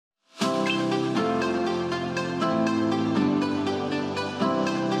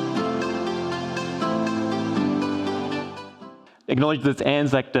acknowledge that it's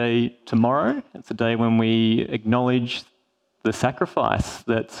Anzac Day tomorrow. It's a day when we acknowledge the sacrifice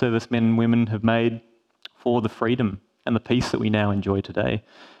that servicemen and women have made for the freedom and the peace that we now enjoy today.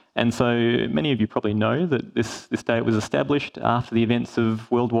 And so many of you probably know that this day was established after the events of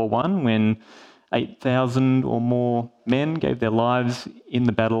World War I, when 8,000 or more men gave their lives in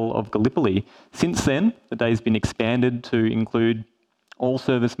the Battle of Gallipoli. Since then, the day's been expanded to include all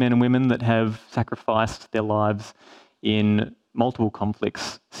servicemen and women that have sacrificed their lives in multiple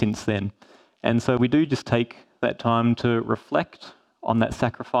conflicts since then. And so we do just take that time to reflect on that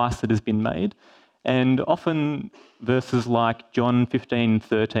sacrifice that has been made. And often verses like John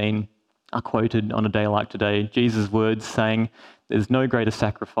 15:13 are quoted on a day like today. Jesus' words saying, "There's no greater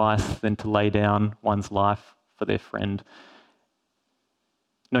sacrifice than to lay down one's life for their friend."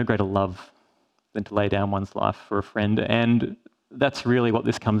 No greater love than to lay down one's life for a friend. And that's really what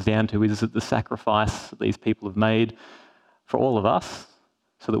this comes down to, is that the sacrifice that these people have made for all of us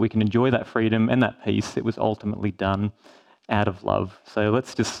so that we can enjoy that freedom and that peace, it was ultimately done out of love. So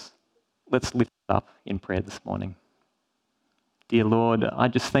let's lift it up in prayer this morning. Dear Lord, I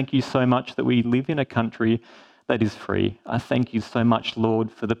just thank you so much that we live in a country that is free. I thank you so much, Lord,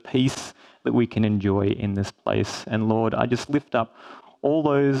 for the peace that we can enjoy in this place. And Lord, I just lift up all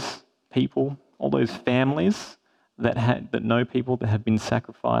those people, all those families that know people that have been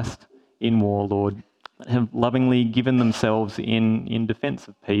sacrificed in war, Lord, that have lovingly given themselves in defence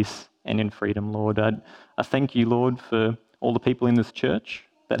of peace and in freedom, Lord. I thank you, Lord, for all the people in this church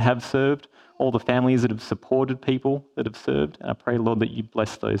that have served, all the families that have supported people that have served. And I pray, Lord, that you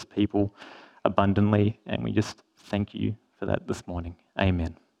bless those people abundantly. And we just thank you for that this morning.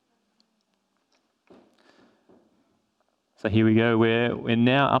 Amen. So here we go. We're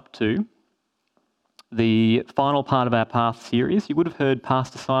now up to the final part of our Path series. You would have heard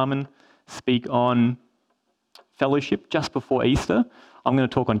Pastor Simon speak on fellowship just before Easter. I'm going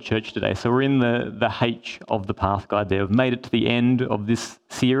to talk on church today. So we're in the H of the Path Guide there. We've made it to the end of this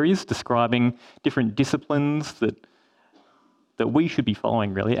series describing different disciplines that we should be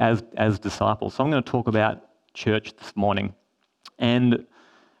following really as disciples. So I'm going to talk about church this morning. And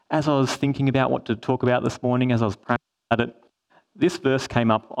as I was thinking about what to talk about this morning, as I was praying about it, this verse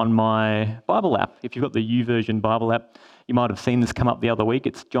came up on my Bible app. If you've got the YouVersion Bible app, you might have seen this come up the other week.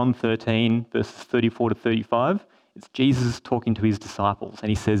 It's John 13, verses 34 to 35. It's Jesus talking to his disciples, and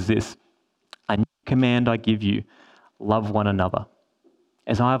he says this: "A new command I give you, love one another.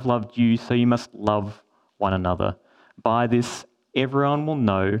 As I have loved you, so you must love one another. By this, everyone will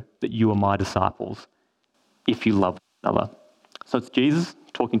know that you are my disciples, if you love one another." So it's Jesus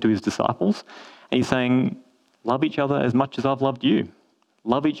talking to his disciples, and he's saying, love each other as much as I've loved you.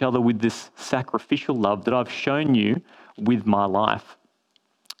 Love each other with this sacrificial love that I've shown you with my life.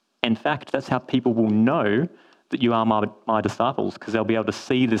 In fact, that's how people will know that you are my disciples, because they'll be able to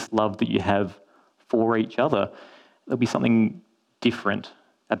see this love that you have for each other. There'll be something different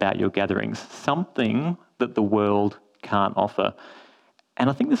about your gatherings, something that the world can't offer. And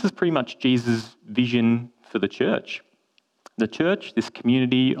I think this is pretty much Jesus' vision for the church. The church, this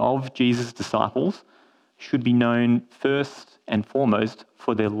community of Jesus' disciples, should be known first and foremost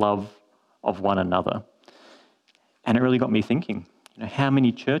for their love of one another. And it really got me thinking, how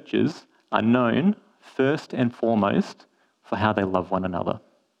many churches are known first and foremost for how they love one another?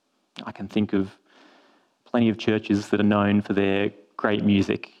 I can think of plenty of churches that are known for their great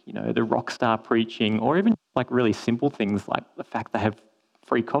music, the rock star preaching, or even like really simple things like the fact they have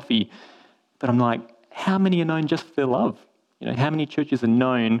free coffee. But I'm like, how many are known just for their love? How many churches are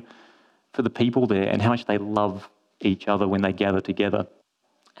known for the people there and how much they love each other when they gather together?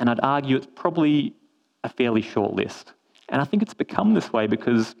 And I'd argue it's probably a fairly short list. And I think it's become this way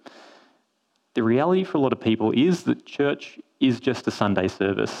because the reality for a lot of people is that church is just a Sunday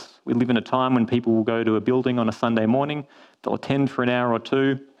service. We live in a time when people will go to a building on a Sunday morning, they'll attend for an hour or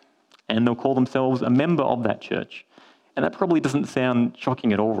two, and they'll call themselves a member of that church. And that probably doesn't sound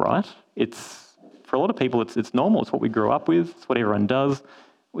shocking at all, right? For a lot of people, it's normal. It's what we grew up with. It's what everyone does.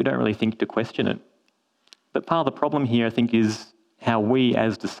 We don't really think to question it. But part of the problem here, I think, is how we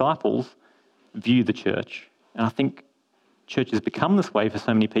as disciples view the church. And I think church has become this way for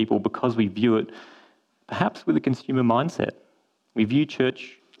so many people because we view it perhaps with a consumer mindset. We view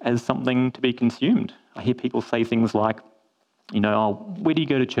church as something to be consumed. I hear people say things like, "Oh, where do you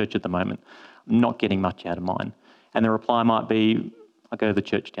go to church at the moment? I'm not getting much out of mine." And the reply might be, "I go to the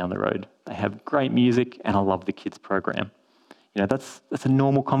church down the road. They have great music and I love the kids program." That's a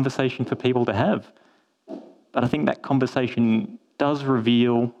normal conversation for people to have. But I think that conversation does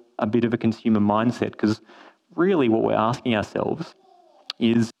reveal a bit of a consumer mindset, because really what we're asking ourselves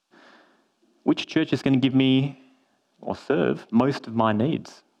is, which church is going to give me or serve most of my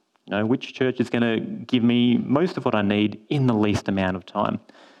needs? You know, which church is going to give me most of what I need in the least amount of time?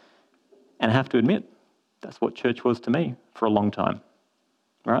 And I have to admit, that's what church was to me for a long time.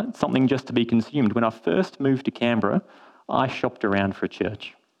 Right? Something just to be consumed. When I first moved to Canberra, I shopped around for a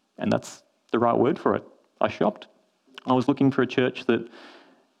church. And that's the right word for it. I shopped. I was looking for a church that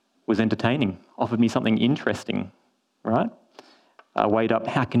was entertaining, offered me something interesting, right? I weighed up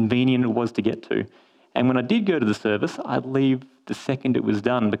how convenient it was to get to. And when I did go to the service, I'd leave the second it was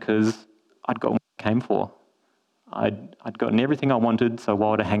done because I'd got what I came for. I'd gotten everything I wanted, so why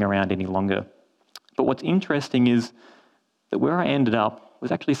would I hang around any longer? But what's interesting is that where I ended up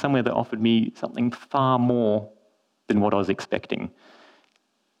was actually somewhere that offered me something far more than what I was expecting.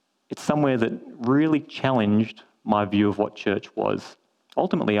 It's somewhere that really challenged my view of what church was.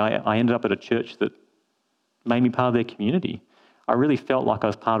 Ultimately, I ended up at a church that made me part of their community. I really felt like I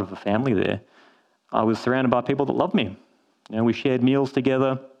was part of a family there. I was surrounded by people that loved me. You know, we shared meals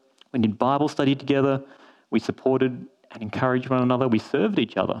together, we did Bible study together, we supported and encouraged one another, we served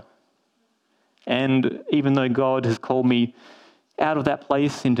each other. And even though God has called me out of that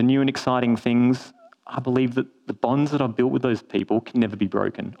place into new and exciting things, I believe that the bonds that I've built with those people can never be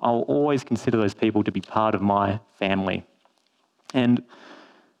broken. I'll always consider those people to be part of my family. And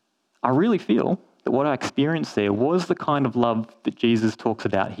I really feel that what I experienced there was the kind of love that Jesus talks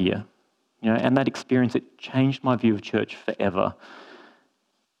about here. You know, and that experience, it changed my view of church forever.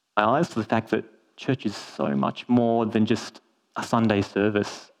 My eyes to the fact that church is so much more than just a Sunday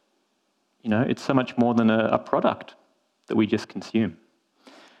service. You know, it's so much more than a product that we just consume.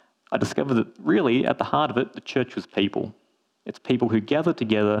 I discovered that really, at the heart of it, the church was people. It's people who gather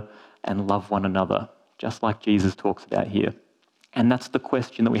together and love one another, just like Jesus talks about here. And that's the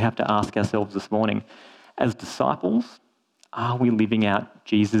question that we have to ask ourselves this morning. As disciples, are we living out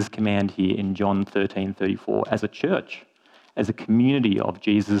Jesus' command here in John 13:34? As a church, as a community of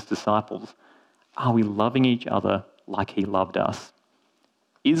Jesus' disciples, are we loving each other like he loved us?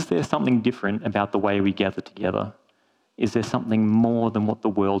 Is there something different about the way we gather together? Is there something more than what the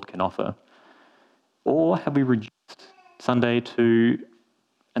world can offer? Or have we reduced Sunday to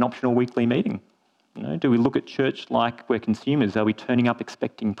an optional weekly meeting? You know, do we look at church like we're consumers? Are we turning up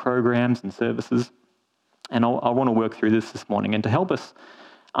expecting programs and services? And I want to work through this morning. And to help us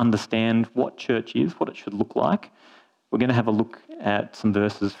understand what church is, what it should look like, we're going to have a look at some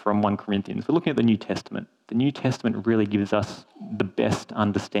verses from 1 Corinthians. We're looking at the New Testament. The New Testament really gives us the best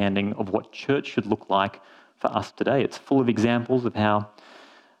understanding of what church should look like for us today. It's full of examples of how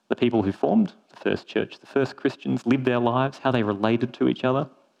the people who formed the first church, the first Christians, lived their lives, how they related to each other.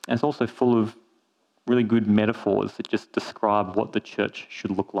 And it's also full of really good metaphors that just describe what the church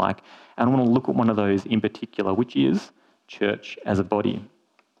should look like. And I want to look at one of those in particular, which is church as a body.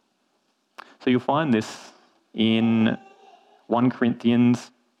 So you'll find this in 1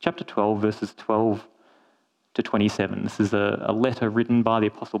 Corinthians chapter 12, verses 12 to 27. This is a letter written by the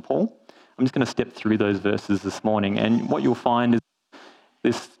Apostle Paul. I'm just going to step through those verses this morning. And what you'll find is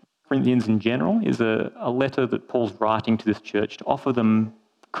this Corinthians in general is a letter that Paul's writing to this church to offer them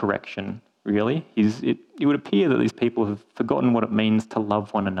correction, really. It would appear that these people have forgotten what it means to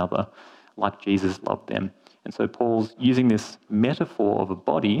love one another like Jesus loved them. And so Paul's using this metaphor of a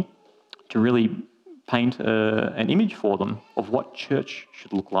body to really paint an image for them of what church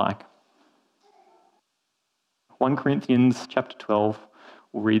should look like. 1 Corinthians chapter 12,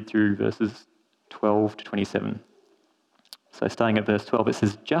 we'll read through verses 12 to 27. So starting at verse 12, it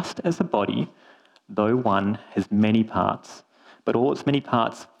says, "Just as a body, though one, has many parts, but all its many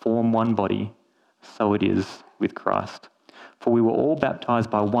parts form one body, so it is with Christ. For we were all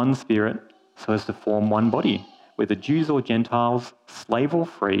baptized by one Spirit, so as to form one body, whether Jews or Gentiles, slave or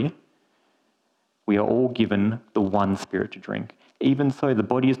free, we are all given the one Spirit to drink. Even so, the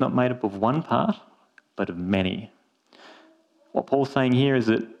body is not made up of one part, but of many." What Paul's saying here is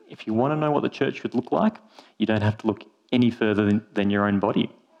that if you want to know what the church should look like, you don't have to look any further than your own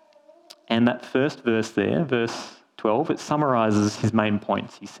body. And that first verse there, verse 12, it summarizes his main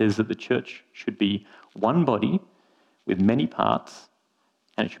points. He says that the church should be one body with many parts,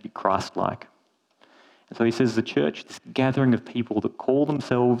 and it should be Christ-like. And so he says the church, this gathering of people that call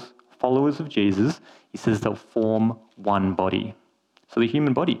themselves followers of Jesus, he says they'll form one body. So the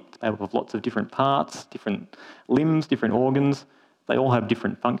human body, it's made up of lots of different parts, different limbs, different organs. They all have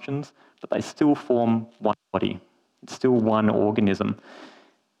different functions, but they still form one body. It's still one organism.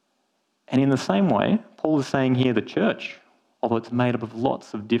 And in the same way, Paul is saying here the church, although it's made up of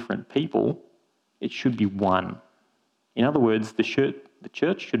lots of different people, it should be one. In other words, the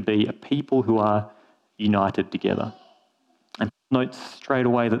church should be a people who are united together. And Paul notes straight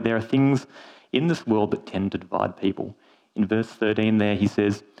away that there are things in this world that tend to divide people. In verse 13 there, he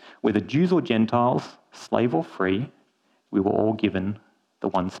says, whether Jews or Gentiles, slave or free, we were all given the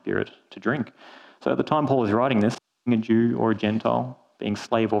one Spirit to drink. So at the time Paul is writing this, being a Jew or a Gentile, being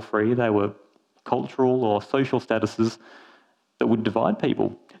slave or free, they were cultural or social statuses that would divide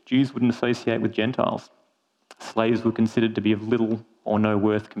people. Jews wouldn't associate with Gentiles. Slaves were considered to be of little or no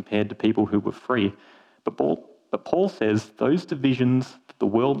worth compared to people who were free. But Paul says those divisions that the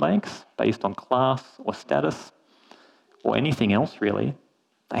world makes based on class or status or anything else really,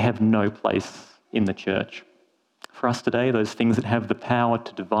 they have no place in the church. For us today, those things that have the power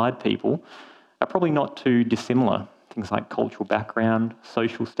to divide people are probably not too dissimilar. Things like cultural background,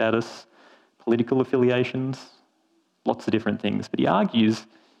 social status, political affiliations, lots of different things. But he argues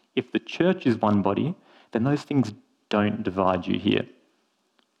if the church is one body, then those things don't divide you here.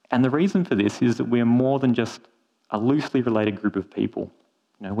 And the reason for this is that we are more than just a loosely related group of people.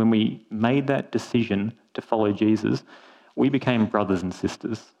 You know, when we made that decision to follow Jesus, we became brothers and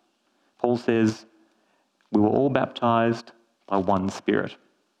sisters. Paul says we were all baptized by one Spirit.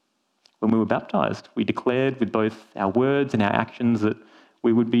 When we were baptized, we declared with both our words and our actions that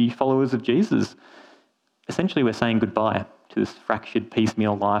we would be followers of Jesus. Essentially, we're saying goodbye to this fractured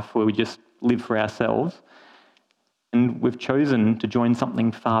piecemeal life where we just live for ourselves. And we've chosen to join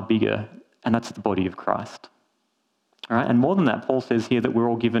something far bigger, and that's the body of Christ. All right? And more than that, Paul says here that we're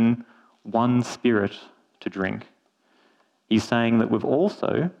all given one Spirit to drink. He's saying that we've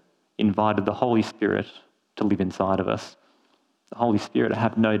also invited the Holy Spirit to live inside of us. The Holy Spirit, I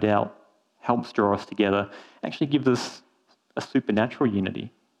have no doubt, helps draw us together, actually gives us a supernatural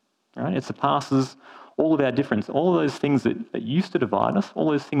unity. Right? It surpasses all of our difference, all of those things that used to divide us, all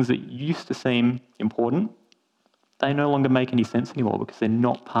those things that used to seem important, they no longer make any sense anymore because they're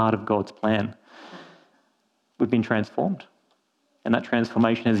not part of God's plan. We've been transformed. And that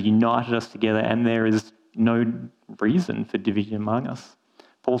transformation has united us together, and there is no reason for division among us.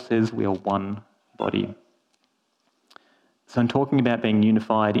 Paul says we are one body. So in talking about being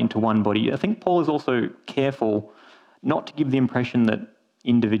unified into one body, I think Paul is also careful not to give the impression that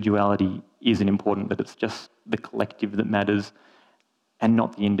individuality isn't important, that it's just the collective that matters and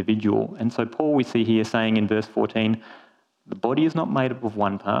not the individual. And so Paul, we see here saying in verse 14, the body is not made up of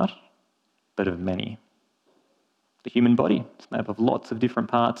one part, but of many. The human body is made up of lots of different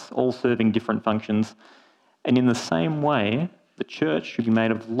parts, all serving different functions. And in the same way, the church should be made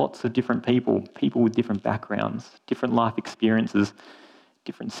of lots of different people, people with different backgrounds, different life experiences,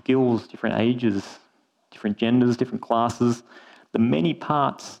 different skills, different ages, different genders, different classes. The many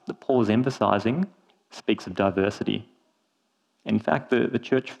parts that Paul is emphasising speaks of diversity. In fact, the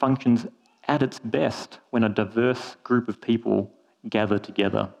church functions at its best when a diverse group of people gather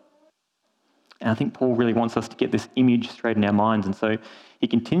together. And I think Paul really wants us to get this image straight in our minds, and so he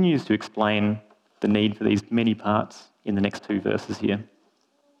continues to explain the need for these many parts in the next two verses here.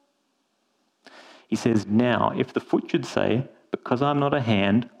 He says, now, if the foot should say, because I'm not a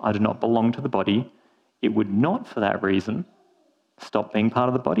hand, I do not belong to the body, it would not for that reason stop being part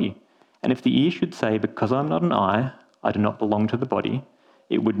of the body. And if the ear should say, because I'm not an eye, I do not belong to the body,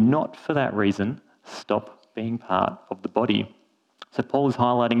 it would not for that reason stop being part of the body. So Paul is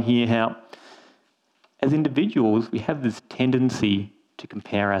highlighting here how, as individuals, we have this tendency to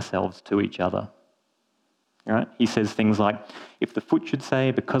compare ourselves to each other. All right? He says things like, if the foot should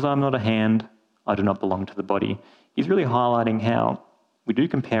say, because I'm not a hand, I do not belong to the body. He's really highlighting how we do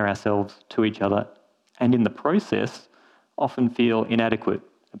compare ourselves to each other and in the process often feel inadequate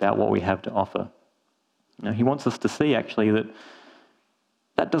about what we have to offer. Now, he wants us to see actually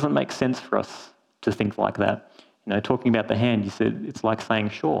that doesn't make sense for us to think like that. You know, talking about the hand, he said it's like saying,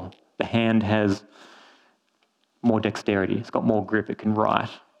 sure, the hand has more dexterity, it's got more grip, it can write,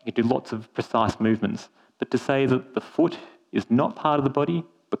 it can do lots of precise movements. But to say that the foot is not part of the body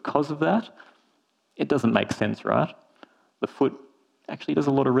because of that, it doesn't make sense, right? The foot actually does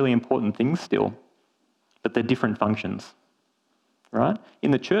a lot of really important things still, but they're different functions, right?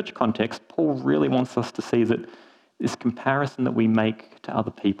 In the church context, Paul really wants us to see that this comparison that we make to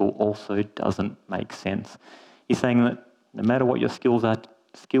other people also doesn't make sense. He's saying that no matter what your skills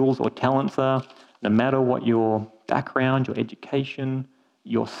or talents are, no matter what your background, your education,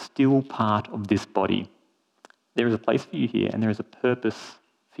 you're still part of this body. There is a place for you here, and there is a purpose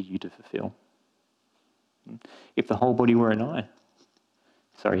for you to fulfill. If the whole body were an eye,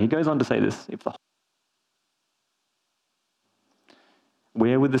 he goes on to say this,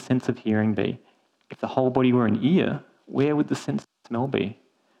 where would the sense of hearing be? If the whole body were an ear, where would the sense of smell be?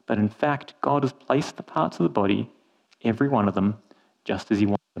 But in fact, God has placed the parts of the body, every one of them, just as he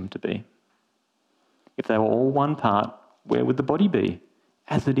wants them to be. If they were all one part, where would the body be?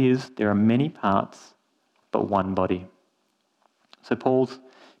 As it is, there are many parts, but one body. So Paul's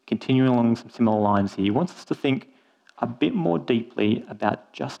continuing along some similar lines here. He wants us to think a bit more deeply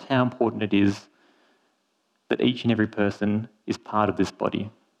about just how important it is that each and every person is part of this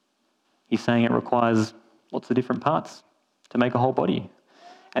body. He's saying it requires lots of different parts to make a whole body.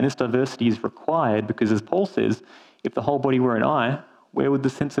 And this diversity is required because, as Paul says, if the whole body were an eye, where would the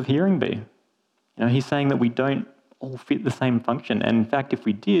sense of hearing be? He's saying that we don't all fit the same function. And in fact, if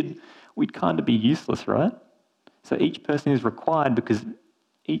we did, we'd kind of be useless, right? So each person is required because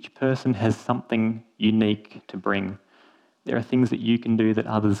each person has something unique to bring. There are things that you can do that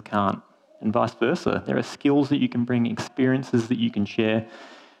others can't, and vice versa. There are skills that you can bring, experiences that you can share.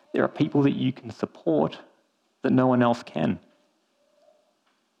 There are people that you can support that no one else can.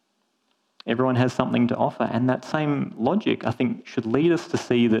 Everyone has something to offer, and that same logic, I think, should lead us to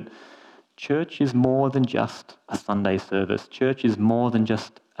see that church is more than just a Sunday service. Church is more than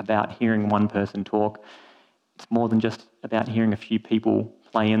just about hearing one person talk. It's more than just about hearing a few people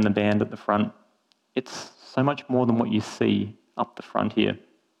play in the band at the front. It's so much more than what you see up the front here.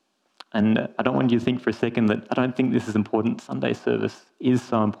 And I don't want you to think for a second that I don't think this is important. Sunday service is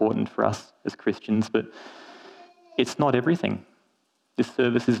so important for us as Christians, but it's not everything. This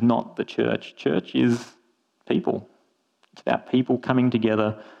service is not the church. Church is people. It's about people coming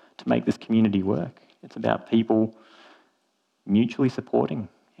together to make this community work. It's about people mutually supporting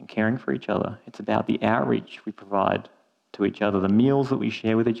and caring for each other. It's about the outreach we provide to each other, the meals that we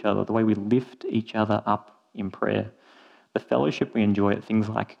share with each other, the way we lift each other up in prayer, the fellowship we enjoy at things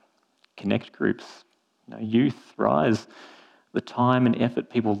like connect groups, Youth Rise, the time and effort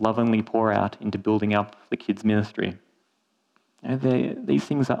people lovingly pour out into building up the kids' ministry. These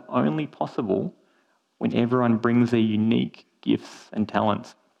things are only possible when everyone brings their unique gifts and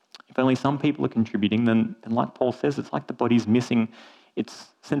talents. If only some people are contributing, then like Paul says, it's like the body's missing its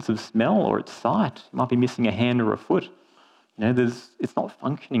sense of smell or its sight. It might be missing a hand or a foot. It's not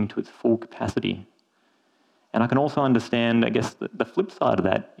functioning to its full capacity. And I can also understand, I guess, the flip side of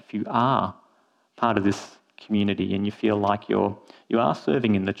that. If you are part of this community and you feel like you are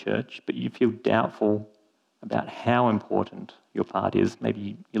serving in the church, but you feel doubtful about how important your part is.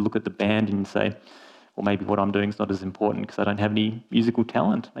 Maybe you look at the band and you say, well, maybe what I'm doing is not as important because I don't have any musical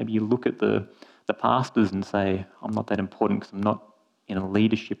talent. Maybe you look at the pastors and say, I'm not that important because I'm not in a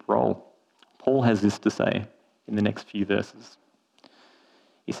leadership role. Paul has this to say in the next few verses.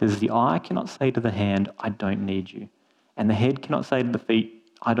 He says, the eye cannot say to the hand, I don't need you. And the head cannot say to the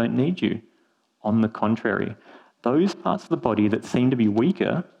feet, I don't need you. On the contrary, those parts of the body that seem to be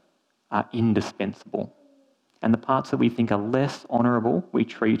weaker are indispensable. And the parts that we think are less honourable, we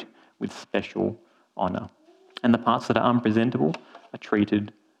treat with special honour. And the parts that are unpresentable are treated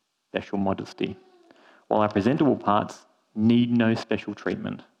with special modesty. While our presentable parts need no special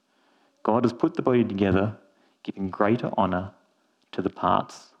treatment. God has put the body together, giving greater honour to the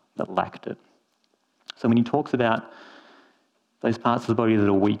parts that lacked it. So when he talks about those parts of the body that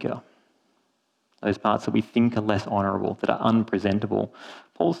are weaker, those parts that we think are less honourable, that are unpresentable,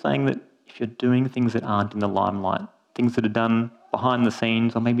 Paul's saying that if you're doing things that aren't in the limelight, things that are done behind the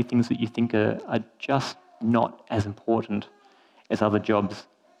scenes, or maybe things that you think are just not as important as other jobs,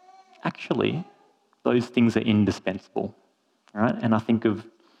 actually, those things are indispensable, right? And I think of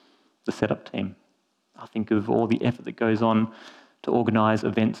the setup team. I think of all the effort that goes on to organise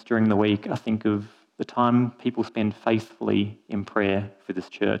events during the week. I think of the time people spend faithfully in prayer for this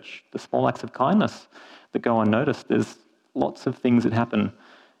church, the small acts of kindness that go unnoticed. There's lots of things that happen,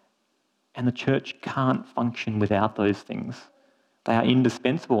 and the church can't function without those things. They are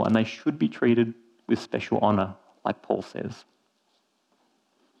indispensable, and they should be treated with special honour, like Paul says.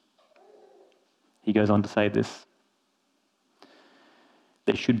 He goes on to say this.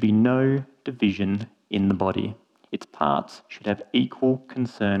 There should be no division in the body. Its parts should have equal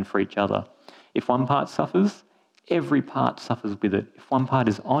concern for each other. If one part suffers, every part suffers with it. If one part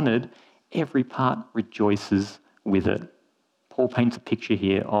is honoured, every part rejoices with it. Paul paints a picture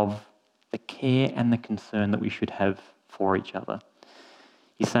here of the care and the concern that we should have for each other.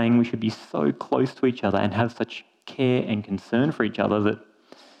 He's saying we should be so close to each other and have such care and concern for each other that,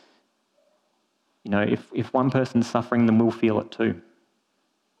 if one person's suffering, then we'll feel it too.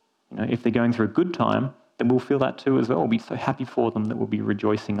 If they're going through a good time, then we'll feel that too as well. We'll be so happy for them that we'll be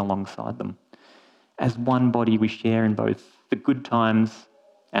rejoicing alongside them. As one body, we share in both the good times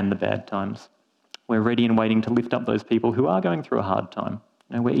and the bad times. We're ready and waiting to lift up those people who are going through a hard time.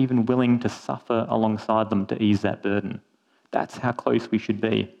 We're even willing to suffer alongside them to ease that burden. That's how close we should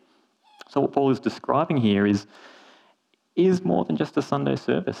be. So what Paul is describing here is more than just a Sunday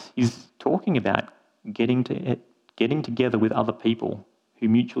service. He's talking about getting together with other people who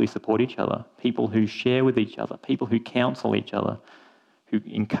mutually support each other, people who share with each other, people who counsel each other, who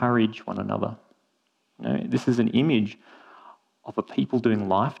encourage one another. This is an image of a people doing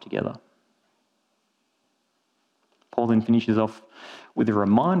life together. Paul then finishes off with a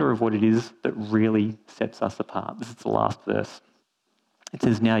reminder of what it is that really sets us apart. This is the last verse. It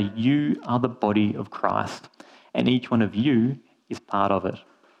says, "Now you are the body of Christ, and each one of you is part of it."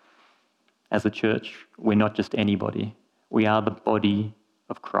 As a church, we're not just anybody. We are the body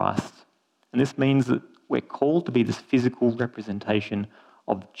of Christ. And this means that we're called to be this physical representation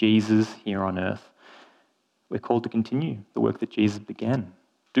of Jesus here on earth. We're called to continue the work that Jesus began,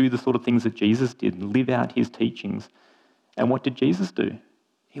 do the sort of things that Jesus did, and live out his teachings. And what did Jesus do?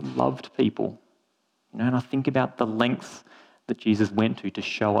 He loved people. And I think about the lengths that Jesus went to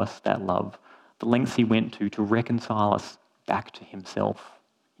show us that love, the lengths he went to reconcile us back to himself.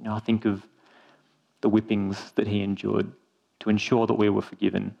 I think of the whippings that he endured to ensure that we were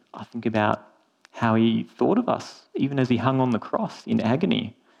forgiven. I think about how he thought of us, even as he hung on the cross in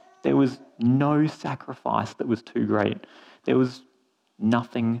agony. There was no sacrifice that was too great. There was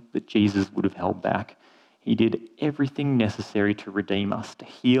nothing that Jesus would have held back. He did everything necessary to redeem us, to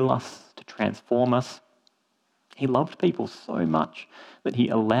heal us, to transform us. He loved people so much that he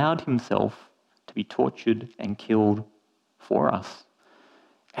allowed himself to be tortured and killed for us.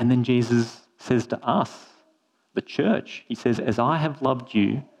 And then Jesus says to us, the church, he says, "As I have loved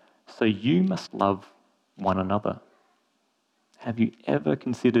you, so you must love one another." Have you ever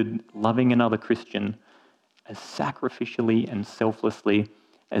considered loving another Christian as sacrificially and selflessly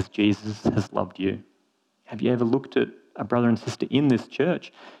as Jesus has loved you? Have you ever looked at a brother and sister in this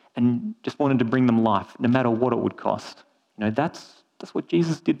church and just wanted to bring them life, no matter what it would cost? That's what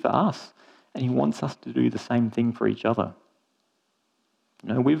Jesus did for us, and he wants us to do the same thing for each other.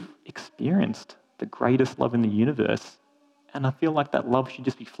 We've experienced the greatest love in the universe, and I feel like that love should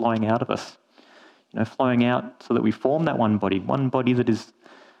just be flowing out of us. Flowing out so that we form that one body that is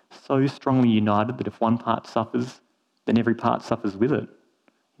so strongly united that if one part suffers, then every part suffers with it.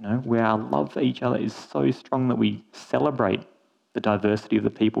 Where our love for each other is so strong that we celebrate the diversity of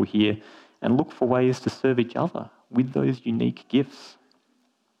the people here and look for ways to serve each other with those unique gifts.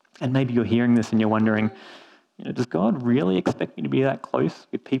 And maybe you're hearing this and you're wondering, does God really expect me to be that close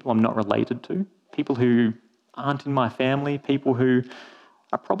with people I'm not related to? People who aren't in my family, people who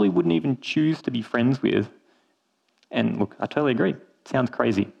I probably wouldn't even choose to be friends with. And look, I totally agree. It sounds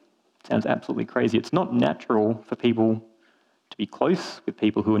crazy. It sounds absolutely crazy. It's not natural for people to be close with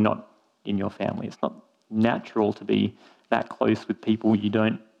people who are not in your family. It's not natural to be that close with people you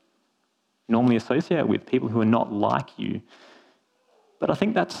don't normally associate with, people who are not like you. But I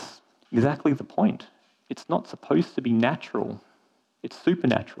think that's exactly the point. It's not supposed to be natural. It's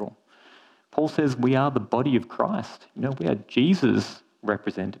supernatural. Paul says we are the body of Christ. We are Jesus'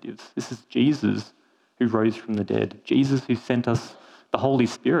 representatives. This is Jesus who rose from the dead. Jesus who sent us the Holy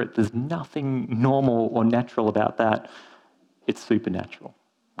Spirit. There's nothing normal or natural about that. It's supernatural,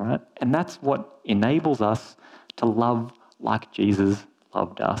 right? And that's what enables us to love like Jesus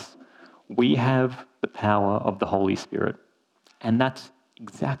loved us. We have the power of the Holy Spirit. And that's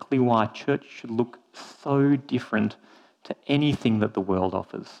exactly why church should look so different to anything that the world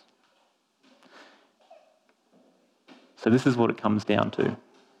offers. So this is what it comes down to.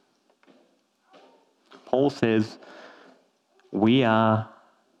 Paul says, we are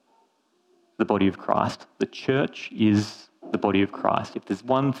the body of Christ. The church is the body of Christ. If there's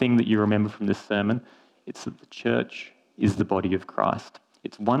one thing that you remember from this sermon, it's that the church is the body of Christ.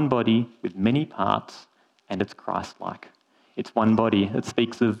 It's one body with many parts, and it's Christ-like. It's one body. It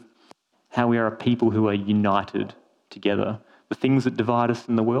speaks of how we are a people who are united together. The things that divide us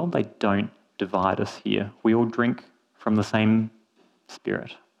in the world, they don't divide us here. We all drink from the same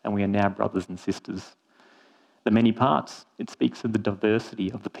Spirit, and we are now brothers and sisters. The many parts, it speaks of the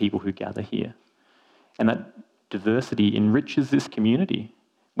diversity of the people who gather here. And that diversity enriches this community,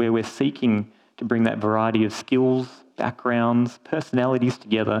 where we're seeking to bring that variety of skills, backgrounds, personalities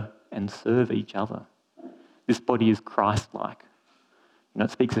together and serve each other. This body is Christ-like. It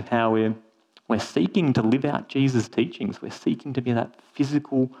speaks of how we're seeking to live out Jesus' teachings. We're seeking to be that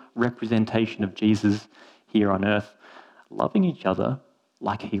physical representation of Jesus here on earth, loving each other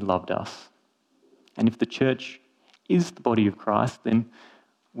like he loved us. And if the church is the body of Christ, then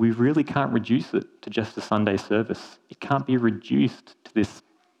we really can't reduce it to just a Sunday service. It can't be reduced to this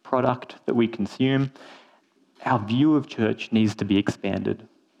product that we consume. Our view of church needs to be expanded,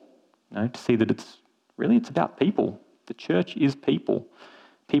 to see that it's about people. The church is people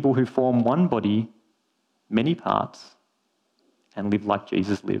who form one body, many parts, and live like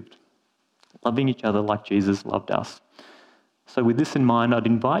Jesus lived, loving each other like Jesus loved us. So with this in mind, I'd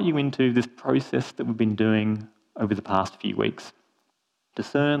invite you into this process that we've been doing over the past few weeks.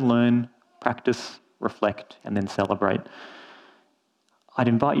 Discern, learn, practice, reflect, and then celebrate. I'd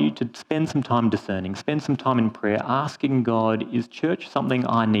invite you to spend some time discerning, spend some time in prayer, asking God, is church something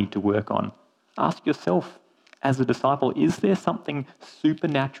I need to work on? Ask yourself, as a disciple, is there something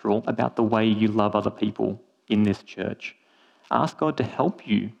supernatural about the way you love other people in this church? Ask God to help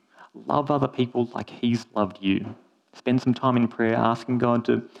you love other people like He's loved you. Spend some time in prayer asking God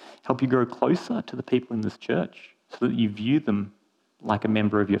to help you grow closer to the people in this church so that you view them like a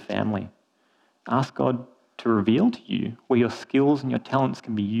member of your family. Ask God to reveal to you where your skills and your talents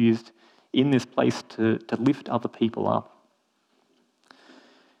can be used in this place to lift other people up.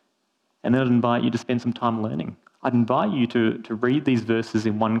 And then I'd invite you to spend some time learning. I'd invite you to read these verses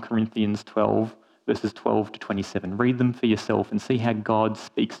in 1 Corinthians 12, verses 12 to 27. Read them for yourself and see how God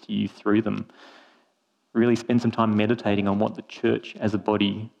speaks to you through them. Really spend some time meditating on what the church as a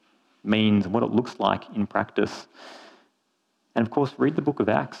body means and what it looks like in practice. And of course, read the book of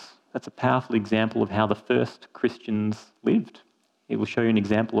Acts. That's a powerful example of how the first Christians lived. It will show you an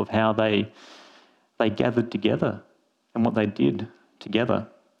example of how they gathered together and what they did together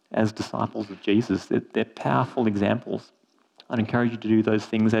as disciples of Jesus. They're powerful examples. I'd encourage you to do those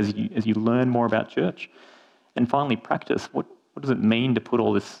things as you learn more about church. And finally, practice. What does it mean to put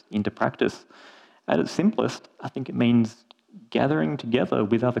all this into practice? At its simplest, I think it means gathering together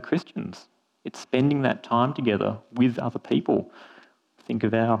with other Christians. It's spending that time together with other people. Think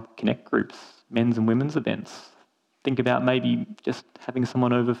of our connect groups, men's and women's events. Think about maybe just having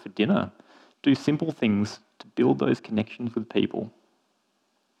someone over for dinner. Do simple things to build those connections with people.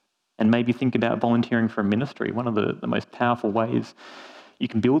 And maybe think about volunteering for a ministry. One of the most powerful ways you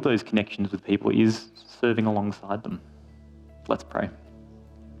can build those connections with people is serving alongside them. Let's pray.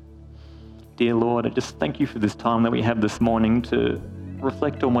 Dear Lord, I just thank you for this time that we have this morning to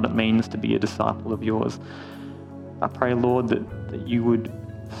reflect on what it means to be a disciple of yours. I pray, Lord, that you would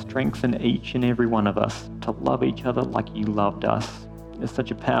strengthen each and every one of us to love each other like you loved us. It's such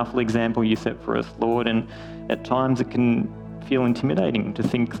a powerful example you set for us, Lord, and at times it can feel intimidating to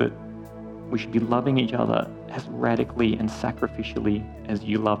think that we should be loving each other as radically and sacrificially as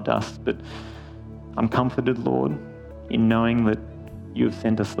you loved us. But I'm comforted, Lord, in knowing that you have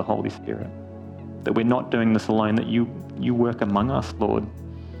sent us the Holy Spirit, that we're not doing this alone, that you work among us, Lord.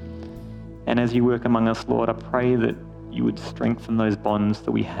 And as you work among us, Lord, I pray that you would strengthen those bonds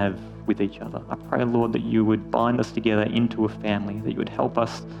that we have with each other. I pray, Lord, that you would bind us together into a family, that you would help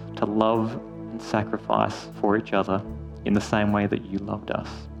us to love and sacrifice for each other in the same way that you loved us.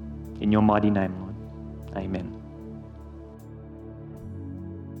 In your mighty name, Lord. Amen.